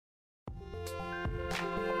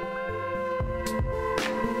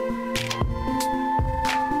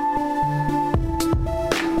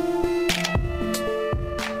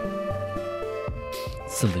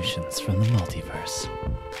Solutions from the multiverse.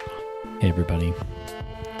 Hey everybody,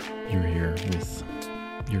 you're here with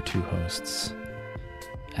your two hosts,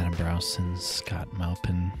 Adam Browse and Scott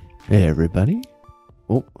Maupin. Hey everybody.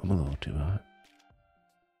 Oh, I'm a little too hot.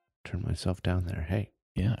 Turn myself down there. Hey.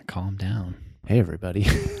 Yeah, calm down. Hey everybody.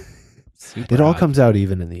 Super It all hot. comes out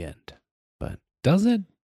even in the end, but Does it? it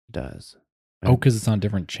does. Oh, because it's on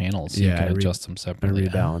different channels, so you Yeah, can I adjust them I separately.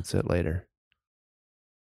 rebalance it later.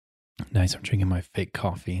 Nice, I'm drinking my fake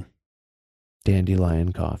coffee.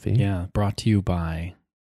 Dandelion coffee. Yeah, brought to you by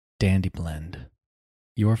Dandy Blend,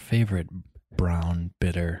 your favorite brown,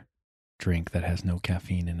 bitter drink that has no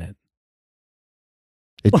caffeine in it.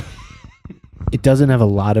 It doesn't have a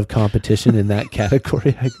lot of competition in that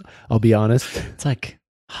category, I'll be honest. It's like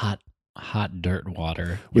hot dirt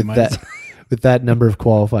water. You With that number of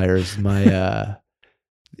qualifiers, my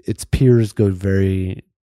its peers go very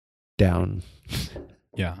down.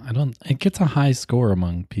 Yeah, it gets a high score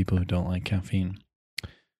among people who don't like caffeine.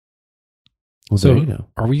 Well, So, there you go.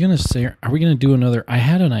 are we going to do another? I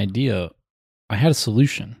had an idea. I had a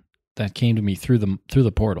solution that came to me through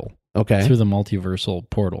the portal, Okay. through the multiversal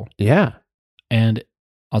portal. Yeah. And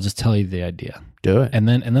I'll just tell you the idea. Do it. And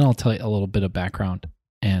then I'll tell you a little bit of background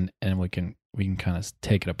and we can kind of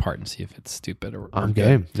take it apart and see if it's stupid or I'm good.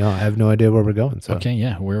 game. No, I have no idea where we're going. So Okay,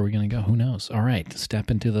 yeah, where are we going to go? Who knows? All right,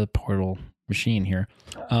 step into the portal machine here.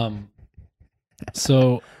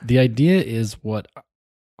 So the idea is what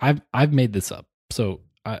I've made this up. So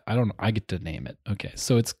I don't know. I get to name it. Okay,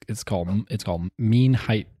 so it's called mean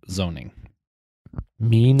height zoning.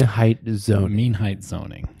 mean height zone. Mean height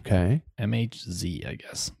zoning. Okay. MHZ, I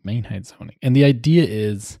guess. Mean height zoning. And the idea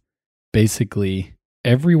is basically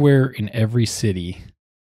everywhere in every city,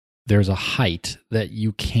 there's a height that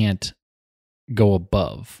you can't go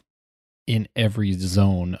above in every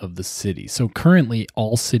zone of the city. So currently,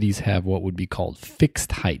 all cities have what would be called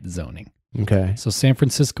fixed height zoning. Okay. So San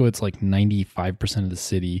Francisco, it's like 95% of the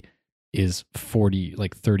city is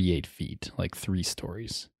 38 feet, like 3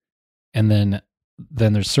 stories. And then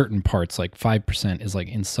there's certain parts, like 5% is like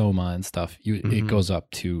in Soma and stuff. It goes up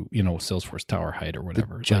to, Salesforce Tower height or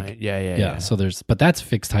whatever. The giant. Yeah. So but that's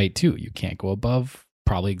fixed height too. You can't go above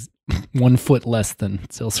probably 1 foot less than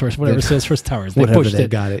Salesforce, whatever Salesforce Tower is. They pushed it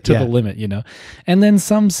got it to the limit, And then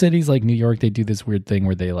some cities like New York, they do this weird thing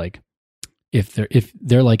where they like, if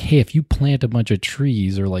they're like, hey, if you plant a bunch of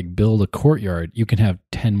trees or like build a courtyard, you can have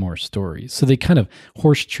 10 more stories. So they kind of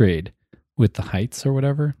horse trade with the heights or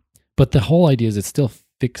whatever. But the whole idea is it's still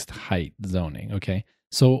fixed height zoning, okay?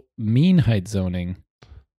 So mean height zoning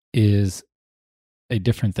is a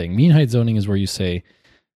different thing. Mean height zoning is where you say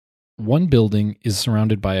one building is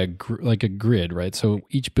surrounded by a grid, right? So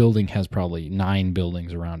each building has probably 9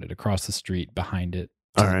 buildings around it, across the street, behind it,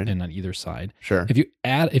 All right. and on either side. Sure.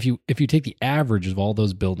 If you take the average of all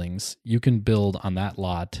those buildings, you can build on that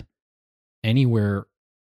lot anywhere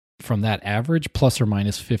from that average plus or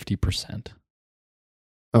minus 50%.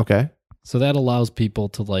 Okay. So that allows people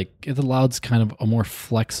to it allows kind of a more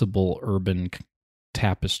flexible urban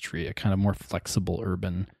tapestry, a kind of more flexible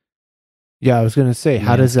urban. Yeah, I was going to say,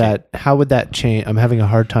 how would that change? I'm having a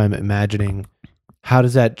hard time imagining how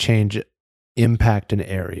does that impact an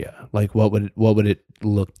area? Like what would it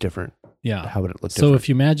look different? Yeah. How would it look different? So if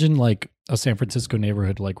you imagine like a San Francisco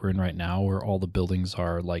neighborhood like we're in right now, where all the buildings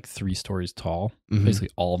are like 3 stories tall, basically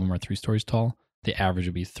all of them are 3 stories tall. The average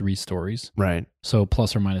would be 3 stories. Right. So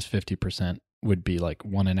plus or minus 50% would be like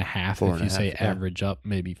 1.5. If you say average up,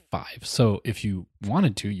 maybe 5. So if you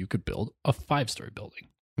wanted to, you could build a 5-story building.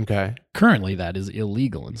 Okay. Currently, that is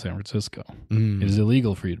illegal in San Francisco. It is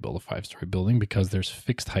illegal for you to build a 5-story building because there's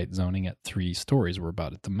fixed height zoning at 3 stories. We're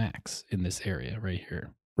about at the max in this area right here.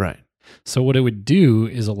 Right. So what it would do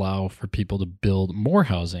is allow for people to build more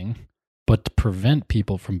housing, but to prevent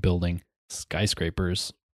people from building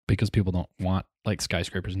skyscrapers because people don't want like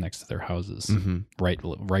skyscrapers next to their houses.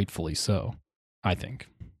 Rightfully so, I think.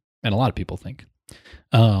 And a lot of people think.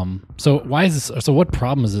 So why is this? So what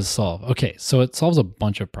problem does this solve? Okay, so it solves a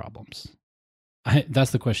bunch of problems. That's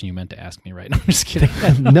the question you meant to ask me, right? No, I'm just kidding.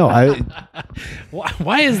 No,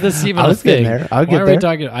 why is this even a thing? Why are we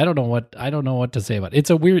talking? I don't know what to say about it.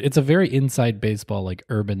 It's a very inside baseball, like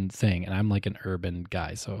urban thing. And I'm like an urban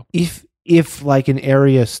guy. So if like an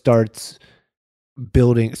area starts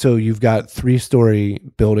building, so you've got 3-story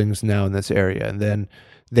buildings now in this area, and then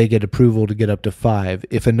they get approval to get up to 5.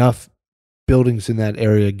 If enough buildings in that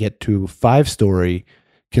area get to 5-story,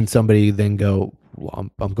 can somebody then go, well,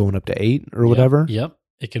 I'm going up to 8 or whatever? Yep.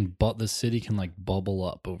 the city can like bubble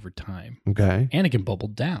up over time, Okay. and it can bubble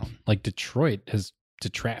down. Like Detroit has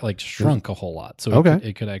shrunk a whole lot, so Okay.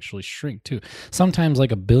 it could actually shrink too. Sometimes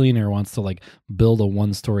like a billionaire wants to like build a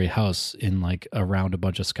 1-story house in like around a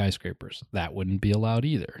bunch of skyscrapers. That wouldn't be allowed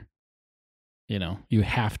either. You know, you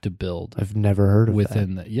have to build I've never heard of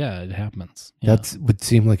within that. it happens. Yeah. That would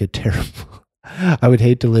seem like a terrible. I would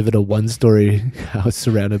hate to live in a 1-story house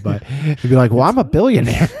surrounded by. You'd be like, well, I'm a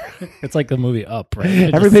billionaire. It's like the movie Up,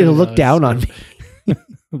 right? Everybody will look down on me.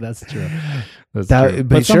 That's true. That's true.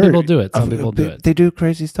 But some people do it. Some people do it. They do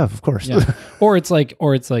crazy stuff, of course. Yeah. Or it's like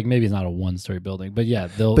maybe it's not a 1-story building, but yeah,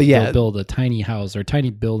 they'll build a tiny house or a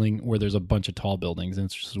tiny building where there's a bunch of tall buildings, and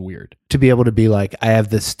it's just weird. To be able to be like, I have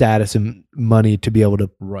the status and money to be able to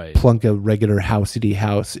plunk a regular housey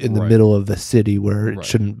house in the middle of the city where it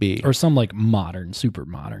shouldn't be. Or some like modern, super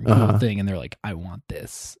modern cool thing, and they're like, I want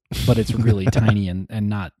this. But it's really tiny and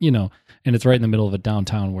not, you know, and it's right in the middle of a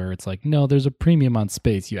downtown where it's like, no, there's a premium on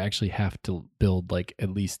space. You actually have to build like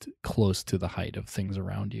at least close to the height of things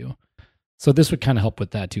around you. So this would kind of help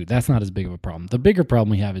with that too. That's not as big of a problem. The bigger problem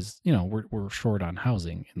we have is, you know, we're short on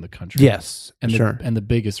housing in the country. Yes, and sure. And the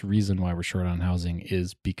biggest reason why we're short on housing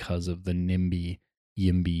is because of the NIMBY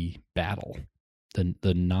YIMBY battle.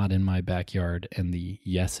 The not in my backyard and the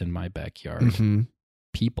yes in my backyard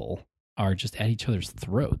people are just at each other's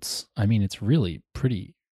throats. I mean, it's really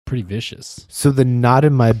pretty vicious. So the not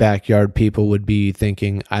in my backyard people would be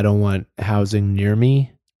thinking, I don't want housing near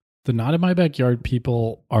me. The not in my backyard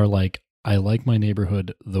people are like, I like my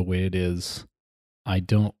neighborhood the way it is. I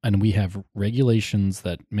don't, and we have regulations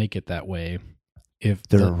that make it that way. If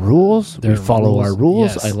there are rules, we follow our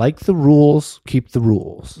rules. Yes. I like the rules. Keep the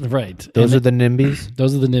rules. Right. Those are the NIMBYs.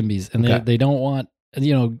 Those are the NIMBYs, and they don't want,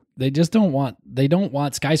 you know, they don't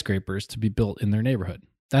want skyscrapers to be built in their neighborhood.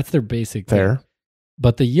 That's their basic fair thing.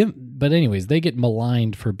 But anyways, they get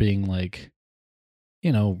maligned for being like,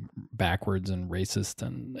 you know, backwards and racist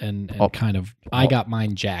and kind of, I got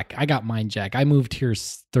mine, Jack. I moved here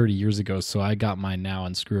 30 years ago, so I got mine now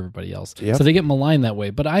and screw everybody else. Yep. So they get maligned that way.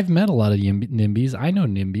 But I've met a lot of NIMBYs. I know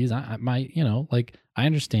NIMBYs. I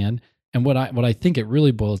understand. And what I think it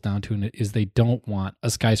really boils down to is they don't want a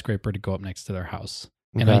skyscraper to go up next to their house.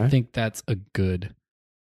 And I think that's a good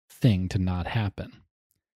thing to not happen.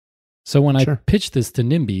 So when I pitched this to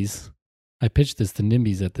NIMBYs, at this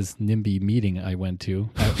NIMBY meeting I went to.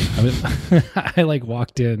 I like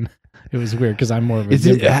walked in. It was weird because I'm more of a is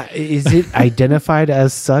it identified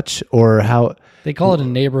as such, or how? They call it a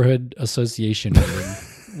neighborhood association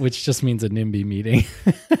meeting, which just means a NIMBY meeting.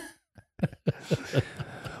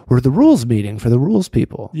 We're the rules meeting for the rules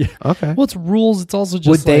people. Yeah. Okay. Well, it's rules. It's also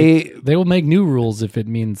just they will make new rules if it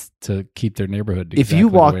means to keep their neighborhood. If you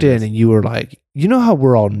walked in and you were like, you know how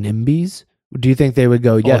we're all NIMBYs? Do you think they would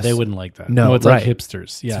go, yes? Oh, they wouldn't like that. No, it's right. like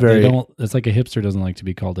hipsters. Yeah, they don't. It's like a hipster doesn't like to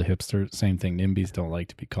be called a hipster. Same thing. NIMBYs don't like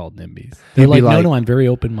to be called NIMBYs. They're like, no, I'm very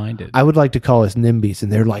open-minded. I would like to call us NIMBYs,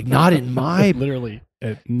 and they're like, not in my... Literally.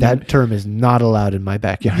 That term is not allowed in my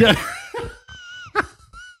backyard. Yeah.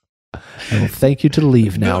 I will thank you to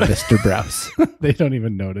leave now, Mr. Browse. They don't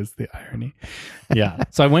even notice the irony. Yeah.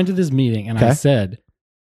 So I went to this meeting, and I said,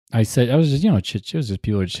 I was just, you know, it was just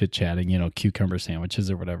people chit chatting, you know, cucumber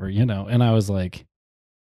sandwiches or whatever, you know, and I was like,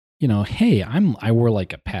 you know, hey, I wore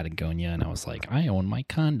like a Patagonia, and I was like, I own my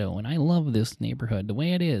condo and I love this neighborhood the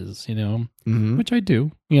way it is, you know, which I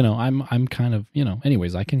do, you know, I'm kind of, you know,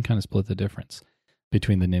 anyways, I can kind of split the difference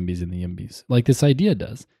between the NIMBYs and the YIMBYs, like this idea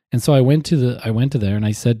does. And so I went to there and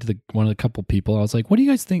I said to one of the couple people, I was like, what do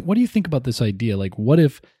you guys think? What do you think about this idea? Like, what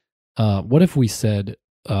if we said,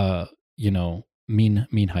 you know,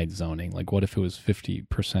 mean height zoning? Like, what if it was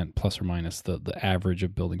 50% plus or minus the average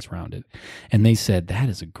of buildings around it? And they said that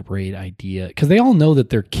is a great idea, because they all know that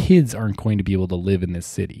their kids aren't going to be able to live in this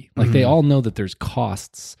city. Like they all know that there's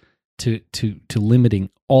costs to limiting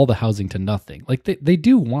all the housing to nothing. Like they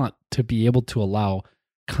do want to be able to allow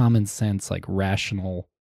common sense, like rational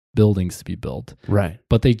buildings to be built, right?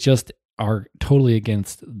 But they just are totally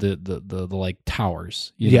against the like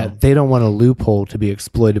towers. You know? They don't want a loophole to be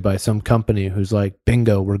exploited by some company who's like,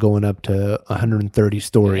 bingo, we're going up to 130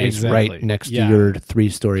 stories right next to your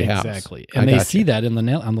 3-story house. Exactly. And they see that on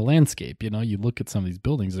the landscape. You know, you look at some of these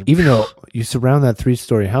buildings. Even though you surround that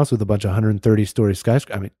 3-story house with a bunch of 130-story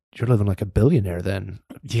skyscrapers, I mean, you're living like a billionaire then.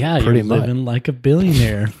 Yeah, you're living like a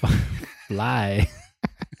billionaire. Lie.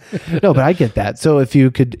 No, but I get that. So if you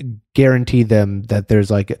could guarantee them that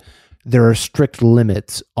there are strict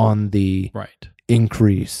limits on the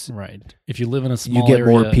increase. Right. If you live in a small area, you get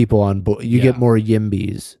area, more people on board. You get more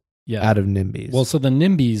YIMBYs out of NIMBYs. Well, so the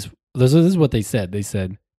NIMBYs, this is what they said. They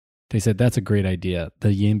said They said, that's a great idea. The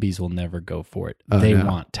Yimbys will never go for it. Oh, They no.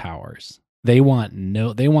 want towers. They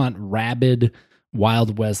want rabid,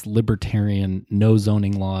 Wild West, libertarian, no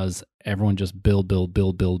zoning laws. Everyone just build,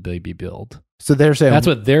 baby, build. So they're saying That's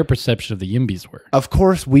what their perception of the Yimbys were. of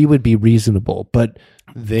course we would be reasonable, but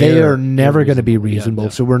they are never going to be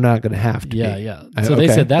reasonable, so we're not going to have to Yeah, be. yeah. So they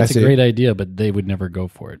said that's a great idea, but they would never go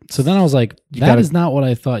for it. So then I was like, that is not what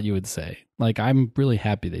I thought you would say. Like, I'm really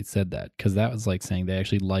happy they said that, because that was like saying they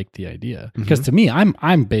actually liked the idea. Because to me,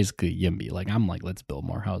 I'm basically Yimby. Like, I'm like, let's build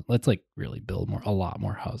more house. Let's like really build a lot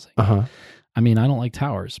more housing. Uh-huh. I mean, I don't like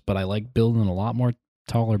towers, but I like building a lot more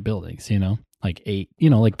taller buildings, like 8,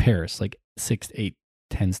 like Paris, like 6, 8,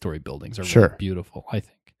 10-story buildings are really beautiful, I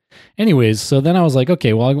think. Anyways, so then I was like,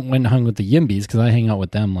 okay, well, I went and hung with the Yimbys, because I hang out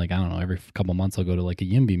with them, like, I don't know, every couple months I'll go to like a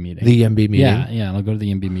Yimby meeting. The Yimby meeting? Yeah, and I'll go to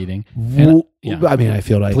the Yimby meeting. I mean, I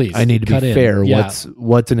feel like I need to be fair. Yeah.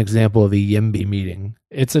 What's an example of a Yimby meeting?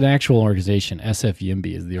 It's an actual organization. SF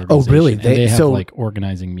Yimby is the organization. Oh, really? They have like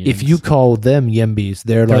organizing meetings. If you call them Yimbys,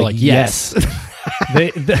 they're like yes.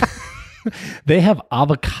 They have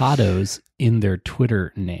avocados in their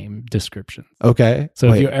Twitter name descriptions. Okay.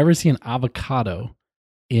 So if you ever see an avocado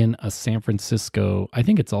in a San Francisco, I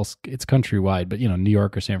think it's countrywide, but New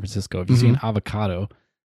York or San Francisco, if you see an avocado,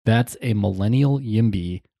 that's a millennial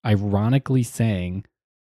Yimby ironically saying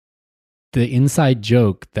the inside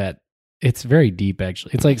joke that it's very deep,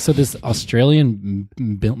 actually. It's like, so this Australian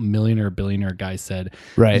billionaire guy said,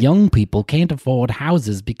 young people can't afford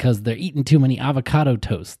houses because they're eating too many avocado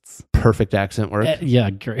toasts. Perfect accent work.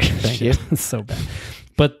 Yeah, great. Thank you. So bad.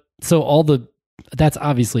 But so that's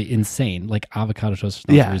obviously insane. Like avocado toast is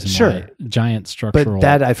not the reason why. Giant structural, but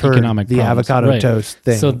that I've heard economic the problems. avocado toast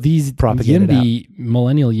thing. So these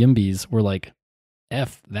millennial Yimbys were like,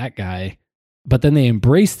 F that guy. But then they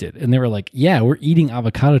embraced it and they were like, yeah, we're eating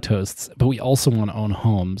avocado toasts, but we also want to own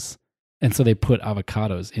homes. And so they put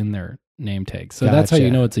avocados in their name tag. So that's how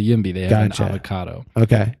you know it's a Yimby. They have an avocado.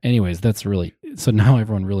 Okay. Anyways, so now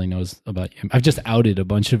everyone really knows about Yimby. I've just outed a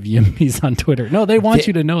bunch of Yimbys on Twitter. No, they want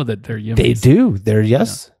you to know that they're Yimbys. They do. They're they're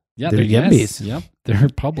Yimbys. Yep. They're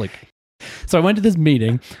public. So I went to this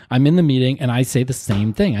meeting. I'm in the meeting and I say the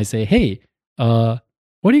same thing. I say, hey,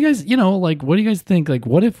 what do you guys, what do you guys think? Like,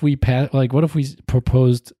 what if we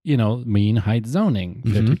proposed, mean height zoning,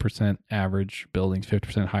 50% average buildings,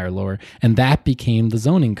 50% higher, lower, and that became the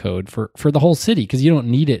zoning code for the whole city? Because you don't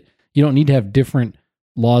need it. You don't need to have different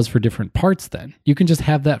laws for different parts then. You can just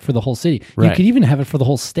have that for the whole city. Right. You could even have it for the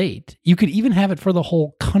whole state. You could even have it for the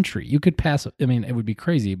whole country. You could pass, I mean, it would be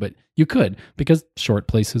crazy, but you could, because short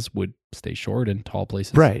places would stay short and tall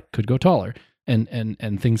places could go taller.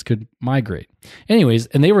 And things could migrate. Anyways,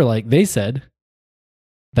 and they said,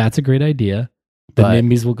 that's a great idea. The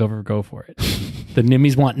NIMBYs will go for it. The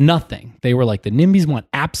NIMBYs want nothing. They were like, the NIMBYs want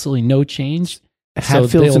absolutely no change.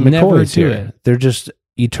 Hatfields and McCoys here. They're just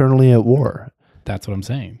eternally at war. That's what I'm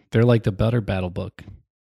saying. They're like the Butter Battle book.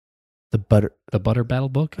 The Butter Battle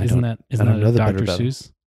book? Isn't that Dr.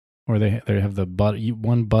 Seuss? Or they have the butter.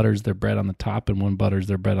 One butters their bread on the top, and one butters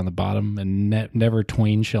their bread on the bottom, and never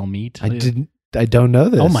twain shall meet. I don't know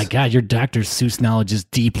this. Oh my God, your Dr. Seuss knowledge is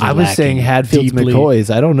deeply. I was saying Hatfields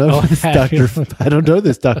McCoys. I don't know this I don't know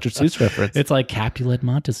this Dr. Seuss reference. It's like Capulet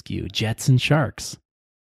Montesquieu, Jets and Sharks,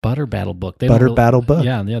 Butter Battle book. Battle book.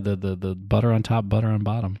 Yeah. The butter on top, butter on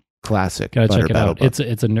bottom. Classic. Gotta check it out. Book.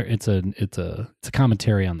 It's a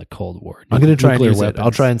commentary on the Cold War. I'm going to try and do it.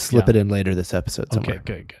 I'll try and slip it in later this episode somewhere.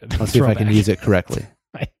 Okay, good. I'll see if I can use it correctly.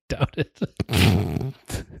 I doubt it.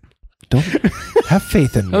 Don't have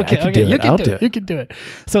faith in me. Okay, I can do it. I'll do it. You can do it.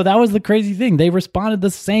 So that was the crazy thing. They responded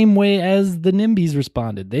the same way as the NIMBYs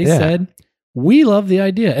responded. They said, we love the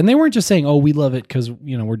idea. And they weren't just saying, oh, we love it because,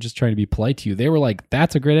 we're just trying to be polite to you. They were like,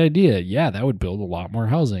 that's a great idea. Yeah, that would build a lot more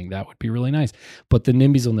housing. That would be really nice. But the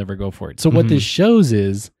NIMBYs will never go for it. So what this shows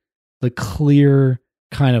is the clear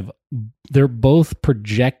kind of, they're both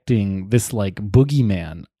projecting this like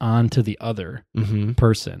boogeyman onto the other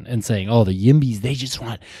person and saying, oh, the Yimbys, they just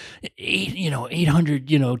want 800,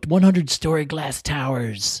 100-story glass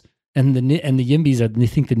towers. And the Yimbys they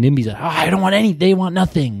think the NIMBYs are, I don't want any, they want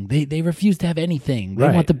nothing. They refuse to have anything. They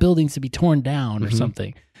want the buildings to be torn down or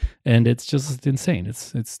something. And it's just insane.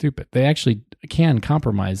 It's stupid. They actually can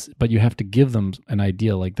compromise, but you have to give them an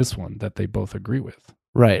idea like this one that they both agree with.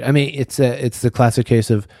 Right. I mean, it's the classic case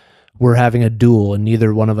of, we're having a duel and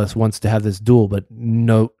neither one of us wants to have this duel, but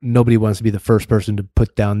nobody wants to be the first person to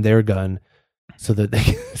put down their gun so that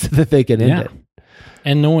they can end it.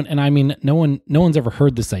 And no one's ever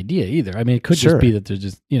heard this idea either. I mean, it could just be that they're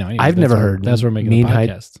just, anyway, I've never heard. That's where we're making the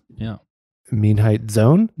podcast. Yeah. Mean height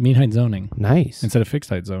zone? Mean height zoning. Nice. Instead of fixed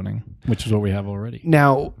height zoning, which is what we have already.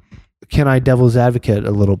 Now, can I devil's advocate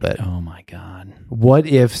a little bit? Oh my God. What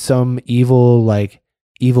if some evil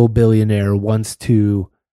billionaire wants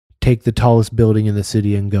to take the tallest building in the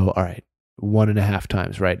city and go, all right, 1.5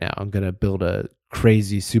 times right now, I'm going to build a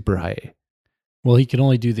crazy super high. Well, he can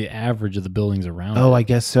only do the average of the buildings around it. I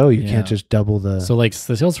guess so. You can't just double the... So like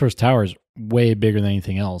the Salesforce Tower is way bigger than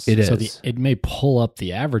anything else. It is. So it may pull up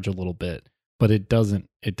the average a little bit, but it doesn't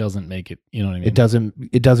make it, you know what I mean?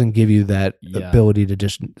 It doesn't give you that ability to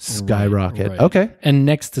just skyrocket. Right. Okay. And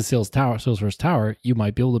next to Salesforce Tower, you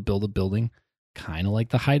might be able to build a building kind of like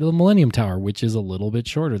the height of the Millennium Tower, which is a little bit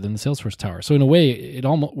shorter than the Salesforce Tower. So in a way,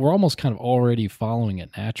 we're almost kind of already following it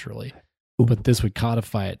naturally. But this would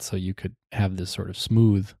codify it so you could have this sort of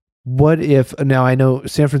smooth. What if, now I know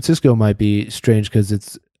San Francisco might be strange because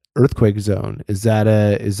it's earthquake zone. Is that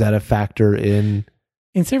a factor in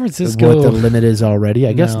San Francisco what the limit is already?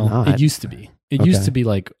 I guess not. It used to be. It used to be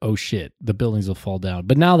like, oh shit, the buildings will fall down.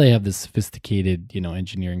 But now they have this sophisticated,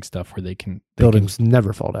 engineering stuff where buildings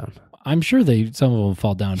never fall down. I'm sure some of them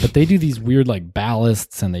fall down, but they do these weird like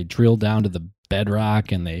ballasts and they drill down to the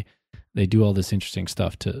bedrock and they do all this interesting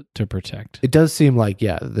stuff to protect. It does seem like,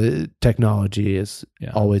 the technology is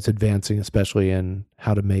always advancing, especially in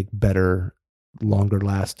how to make better, longer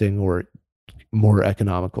lasting or more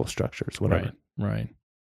economical structures, whatever. Right.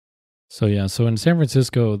 So in San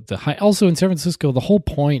Francisco, the whole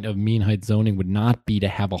point of mean height zoning would not be to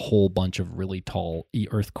have a whole bunch of really tall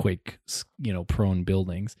earthquake, prone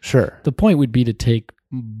buildings. Sure. The point would be to take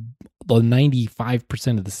the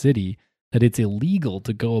 95% of the city that it's illegal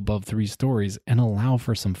to go above 3 stories and allow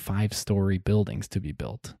for some 5-story buildings to be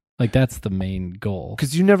built. Like that's the main goal.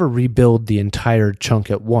 Because you never rebuild the entire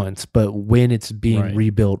chunk at once, but when it's being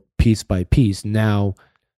rebuilt piece by piece, now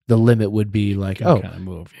the limit would be like, kind of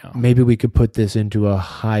move, maybe we could put this into a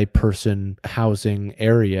high person housing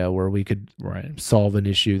area where we could solve an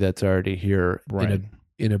issue that's already here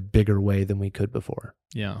in a bigger way than we could before.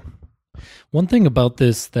 Yeah. One thing about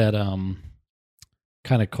this that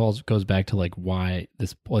kind of goes back to like what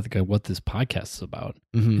this podcast is about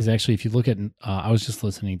is actually, if you look at, I was just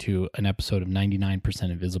listening to an episode of 99%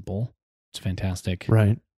 Invisible. It's fantastic.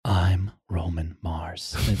 Right. I'm Roman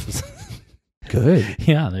Mars. Good.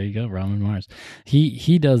 Yeah, there you go, Roman Mars.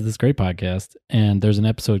 He does this great podcast, and there's an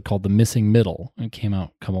episode called The Missing Middle. It came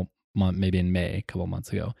out maybe in May, a couple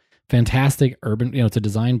months ago. Fantastic urban, it's a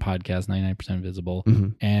design podcast, 99% Invisible,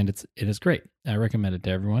 and it is great. I recommend it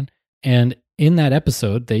to everyone. And in that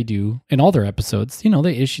episode, in all their episodes,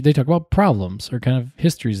 they talk about problems or kind of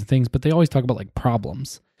histories and things, but they always talk about like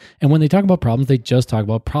problems. And when they talk about problems, they just talk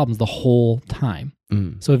about problems the whole time.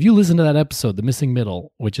 So if you listen to that episode, The Missing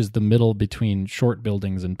Middle, which is the middle between short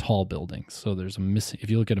buildings and tall buildings. So there's if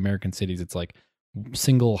you look at American cities, it's like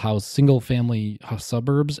single family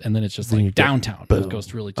suburbs. And then it's just like downtown. It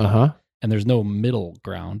goes really tall. And there's no middle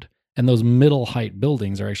ground. And those middle height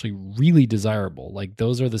buildings are actually really desirable. Like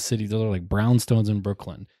those are the cities, those are like brownstones in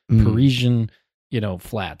Brooklyn, Parisian,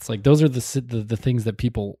 flats. Like those are the things that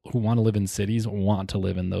people who want to live in cities want to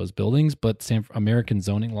live in those buildings. But American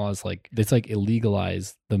zoning laws, it's like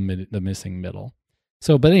illegalize the missing middle.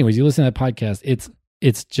 So, but anyways, you listen to that podcast,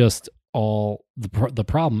 it's just all the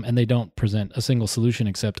problem, and they don't present a single solution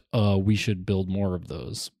except we should build more of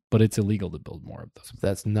those. But it's illegal to build more of those.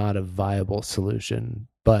 That's not a viable solution.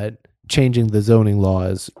 But changing the zoning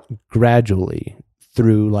laws gradually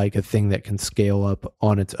through like a thing that can scale up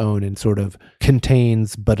on its own and sort of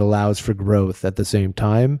contains but allows for growth at the same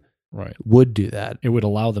time, would do that. It would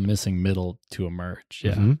allow the missing middle to emerge.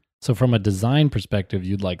 Yeah. So from a design perspective,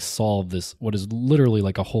 you'd like solve this, what is literally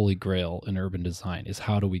like a holy grail in urban design, is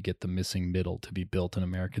how do we get the missing middle to be built in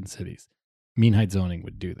American cities? Mean height zoning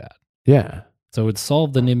would do that. Yeah. So it would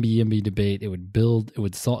solve the NIMBY-YIMBY debate. It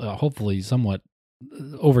would solve, hopefully somewhat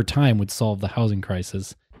over time, would solve the housing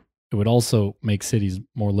crisis. It would also make cities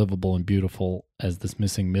more livable and beautiful as this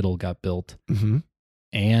missing middle got built.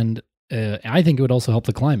 And I think it would also help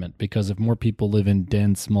the climate, because if more people live in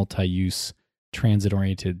dense, multi-use,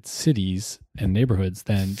 transit-oriented cities and neighborhoods,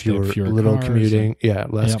 then fewer little cars commuting.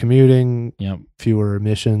 Less commuting. Fewer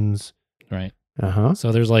emissions. Right.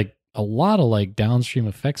 So there's like a lot of like downstream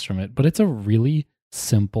effects from it, but it's a really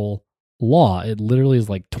simple law. It literally is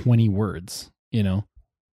like 20 words,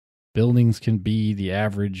 buildings can be the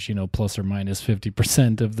average, plus or minus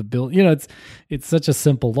 50% of the build. It's such a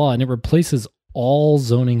simple law, and it replaces all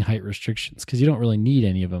zoning height restrictions because you don't really need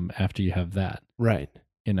any of them after you have that. Right.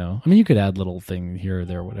 You could add little thing here or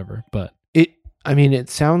there, whatever, but it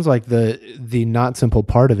sounds like the not simple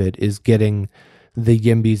part of it is getting the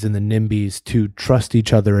Yimbys and the Nimbys to trust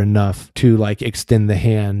each other enough to like extend the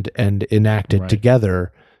hand and enact it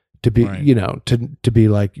together to be, to be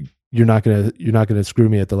like, you're not gonna screw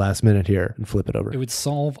me at the last minute here and flip it over. It would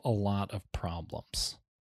solve a lot of problems.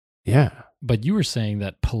 Yeah. But you were saying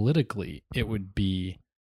that politically it would be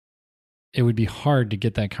hard to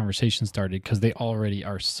get that conversation started because they already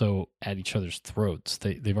are so at each other's throats.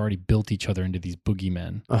 They've already built each other into these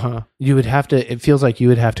boogeymen. You would have to, it feels like you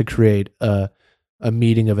would have to create a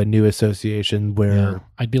meeting of a new association where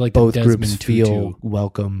I'd be like both the groups Desmond feel Tutu.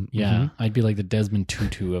 welcome. Yeah, I'd be like the Desmond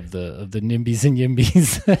Tutu of the Nimbys and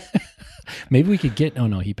Yimbys. Maybe we could get,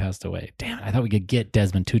 he passed away. Damn, I thought we could get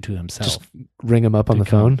Desmond Tutu himself. Just ring him up on the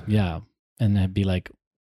phone? Yeah, and that'd be like,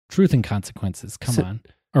 truth and consequences, come on.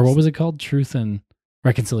 Or what was it called? Truth and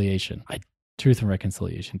Reconciliation. Truth and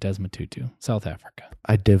Reconciliation, Desmond Tutu, South Africa.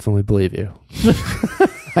 I definitely believe you.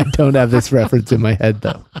 I don't have this reference in my head,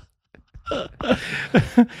 though.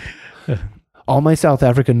 All my South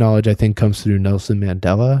African knowledge, I think, comes through Nelson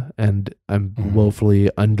Mandela, and I'm woefully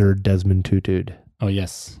under Desmond Tutu'd. Oh,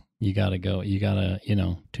 yes. You gotta go. You gotta,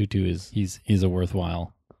 Tutu he's a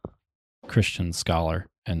worthwhile Christian scholar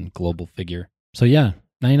and global figure. So yeah,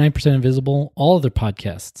 99% Invisible, all of their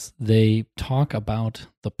podcasts, they talk about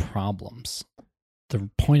the problems. The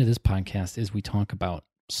point of this podcast is we talk about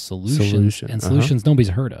solutions and solutions nobody's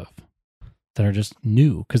heard of that are just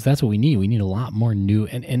new, because that's what we need. We need a lot more new.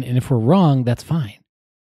 And if we're wrong, that's fine.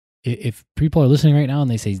 If people are listening right now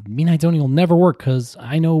and they say, Me-Night's Zoning will never work because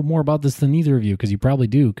I know more about this than either of you, because you probably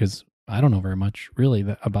do, because I don't know very much really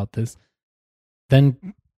about this,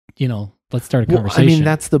 then, let's start a conversation. Well, I mean,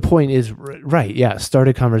 that's the point is, right, yeah, start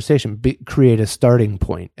a conversation, create a starting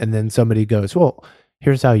point, and then somebody goes, well,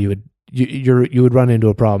 here's how you would run into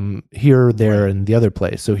a problem here, there, and the other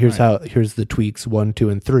place. So here's here's the tweaks 1,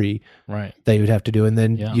 2, and 3 that you would have to do. And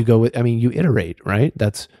then you go with, you iterate, right?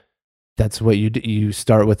 That's what you do. You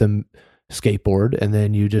start with a skateboard and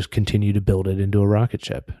then you just continue to build it into a rocket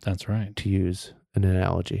ship. That's right. To use an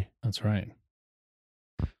analogy. That's right.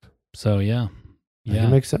 So yeah. It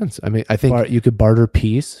makes sense. I mean, I think you could barter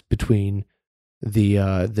peace between the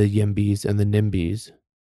Yimbys and the Nimbys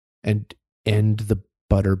and end the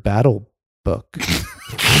butter battle book.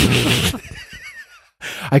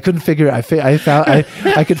 I couldn't figure. I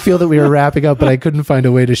could feel that we were wrapping up, but I couldn't find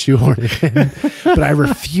a way to shoehorn it in. But I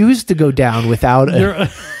refused to go down without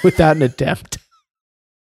an attempt.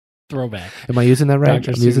 Throwback. Am I using that right?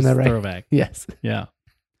 Dr. I'm using that Seuss right. Throwback. Yes. Yeah.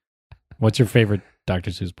 What's your favorite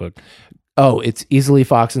Dr. Seuss book? Oh, it's easily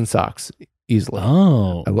Fox and Socks. Easily.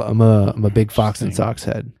 Oh, I'm a big Fox and Socks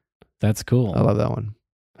head. That's cool. I love that one.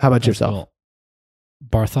 How about yourself? Cool.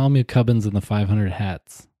 Bartholomew Cubbins and the 500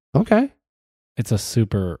 Hats. Okay. It's a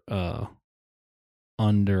super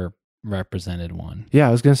underrepresented one. Yeah,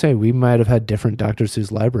 I was going to say we might have had different Dr.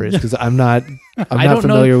 Seuss libraries because I'm not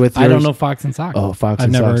familiar with yours. I don't know Fox and Socks. Oh, Fox I've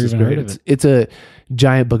and never Socks is even great. heard of it. It's a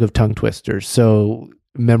giant book of tongue twisters. So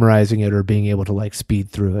memorizing it or being able to like speed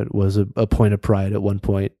through it was a point of pride at one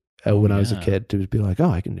point when I was a kid, to be like,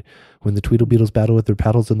 I can, when the Tweedlebeetles battle with their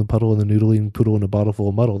paddles in the puddle and the noodling poodle in a bottle full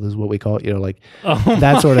of muddle, this is what we call it,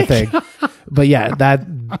 that sort of thing. But yeah, that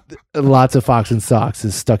lots of Fox and Socks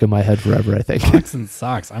is stuck in my head forever, I think. Fox and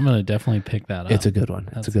Socks. I'm going to definitely pick that up. It's a good one.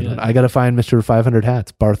 It's a good one. I got to find Mr. 500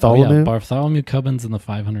 Hats. Bartholomew? Bartholomew Cubbins and the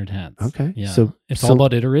 500 Hats. Okay. Yeah. So it's all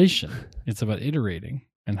about iteration. It's about iterating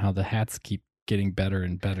and how the hats keep getting better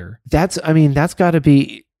and better. That's got to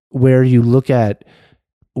be where you look at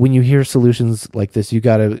when you hear solutions like this. You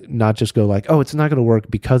got to not just go like, oh, it's not going to work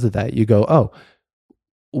because of that. You go, oh,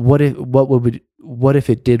 what if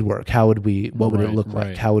it did work? What would it look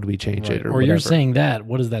like? How would we change it? Or you're saying that,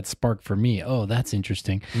 what does that spark for me? Oh, that's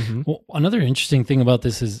interesting. Mm-hmm. Well, another interesting thing about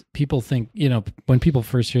this is people think, when people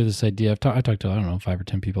first hear this idea, I talked to, 5 or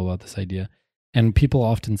 10 people about this idea. And people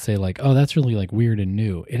often say like, oh, that's really like weird and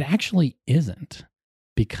new. It actually isn't,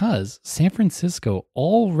 because San Francisco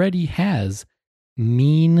already has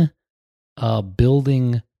mean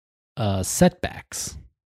building setbacks.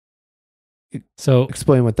 So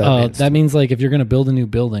explain what that means. That means like if you're going to build a new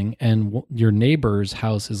building and your neighbor's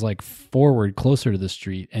house is like forward closer to the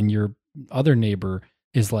street and your other neighbor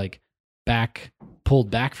is like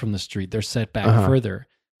pulled back from the street, they're set back further,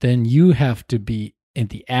 then you have to be at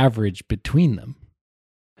the average between them.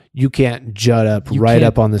 You can't jut up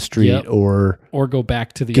up on the street or go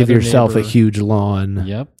back to the give other yourself neighbor. A huge lawn.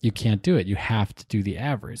 Yep. You can't do it. You have to do the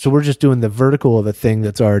average. So we're just doing the vertical of a thing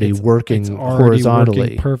that's already working horizontally.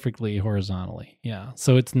 Working perfectly horizontally. Yeah.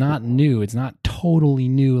 So it's not new. It's not totally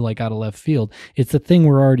new, like out of left field. It's the thing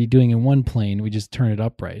we're already doing in one plane. We just turn it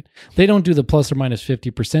upright. They don't do the plus or minus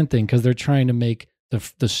 50% thing because they're trying to make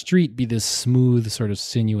the street be this smooth, sort of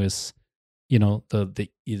sinuous. The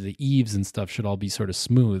eaves and stuff should all be sort of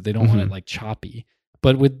smooth. They don't want it like choppy.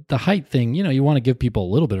 But with the height thing, you want to give people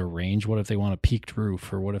a little bit of range. What if they want a peaked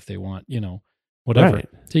roof, or what if they want, whatever. Right.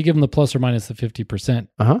 So you give them the plus or minus the 50%.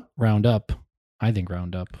 Round up. I think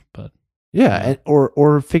round up, but yeah,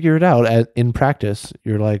 or figure it out in practice.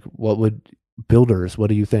 You're like, what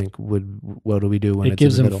do you think what do we do when it it's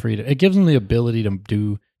gives in the them middle? freedom? It gives them the ability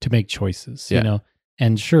to make choices.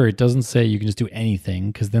 And sure, it doesn't say you can just do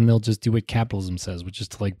anything, because then they'll just do what capitalism says, which is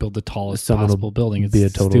to like build the tallest possible building. It's be a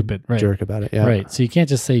total stupid, right? Jerk about it. Yeah. Right. So you can't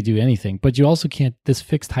just say do anything, but you also can't. This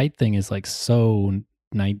fixed height thing is like so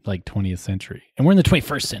like 20th century, and we're in the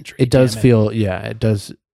 21st century. It does feel, yeah, it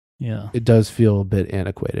does. Yeah. It does feel a bit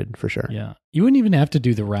antiquated for sure. Yeah. You wouldn't even have to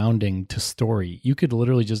do the rounding to story. You could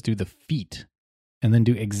literally just do the feet and then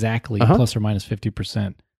do exactly plus or minus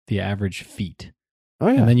 50% the average feet. Oh,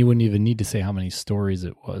 yeah. And then you wouldn't even need to say how many stories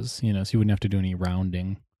it was, so you wouldn't have to do any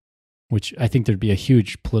rounding, which I think there'd be a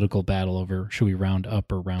huge political battle over, should we round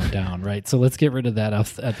up or round down, right? So let's get rid of that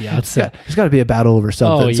at the outset. There's got to be a battle over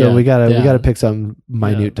something. Oh, so yeah, we gotta pick something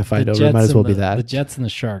minute to fight over. Might as well be that. The Jets and the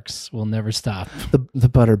Sharks will never stop. The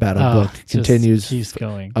butter battle book continues. Keeps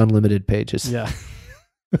going. Unlimited pages. Yeah.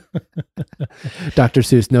 Dr.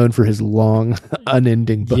 Seuss, known for his long,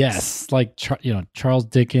 unending books. Yes, like Charles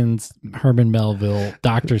Dickens, Herman Melville,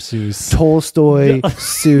 Dr. Seuss, Tolstoy,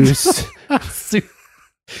 Seuss.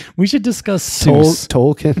 We should discuss Seuss.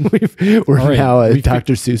 Tolkien. We're now a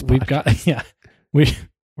Dr. Seuss. We've got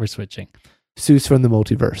we're switching. Seuss from the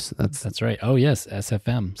multiverse. That's right. Oh yes,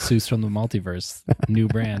 SFM, Seuss from the multiverse, new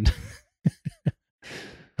brand.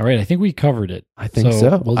 All right, I think we covered it. I think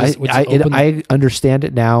so. We'll I understand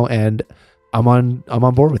it now, and I'm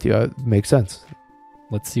on board with you. It makes sense.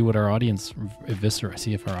 Let's see what our audience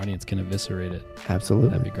see if our audience can eviscerate it. Absolutely,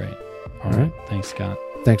 that'd be great. All right, thanks, Scott.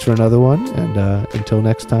 Thanks for another one, and until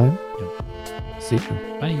next time. Yep. See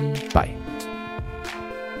you. Bye. Bye.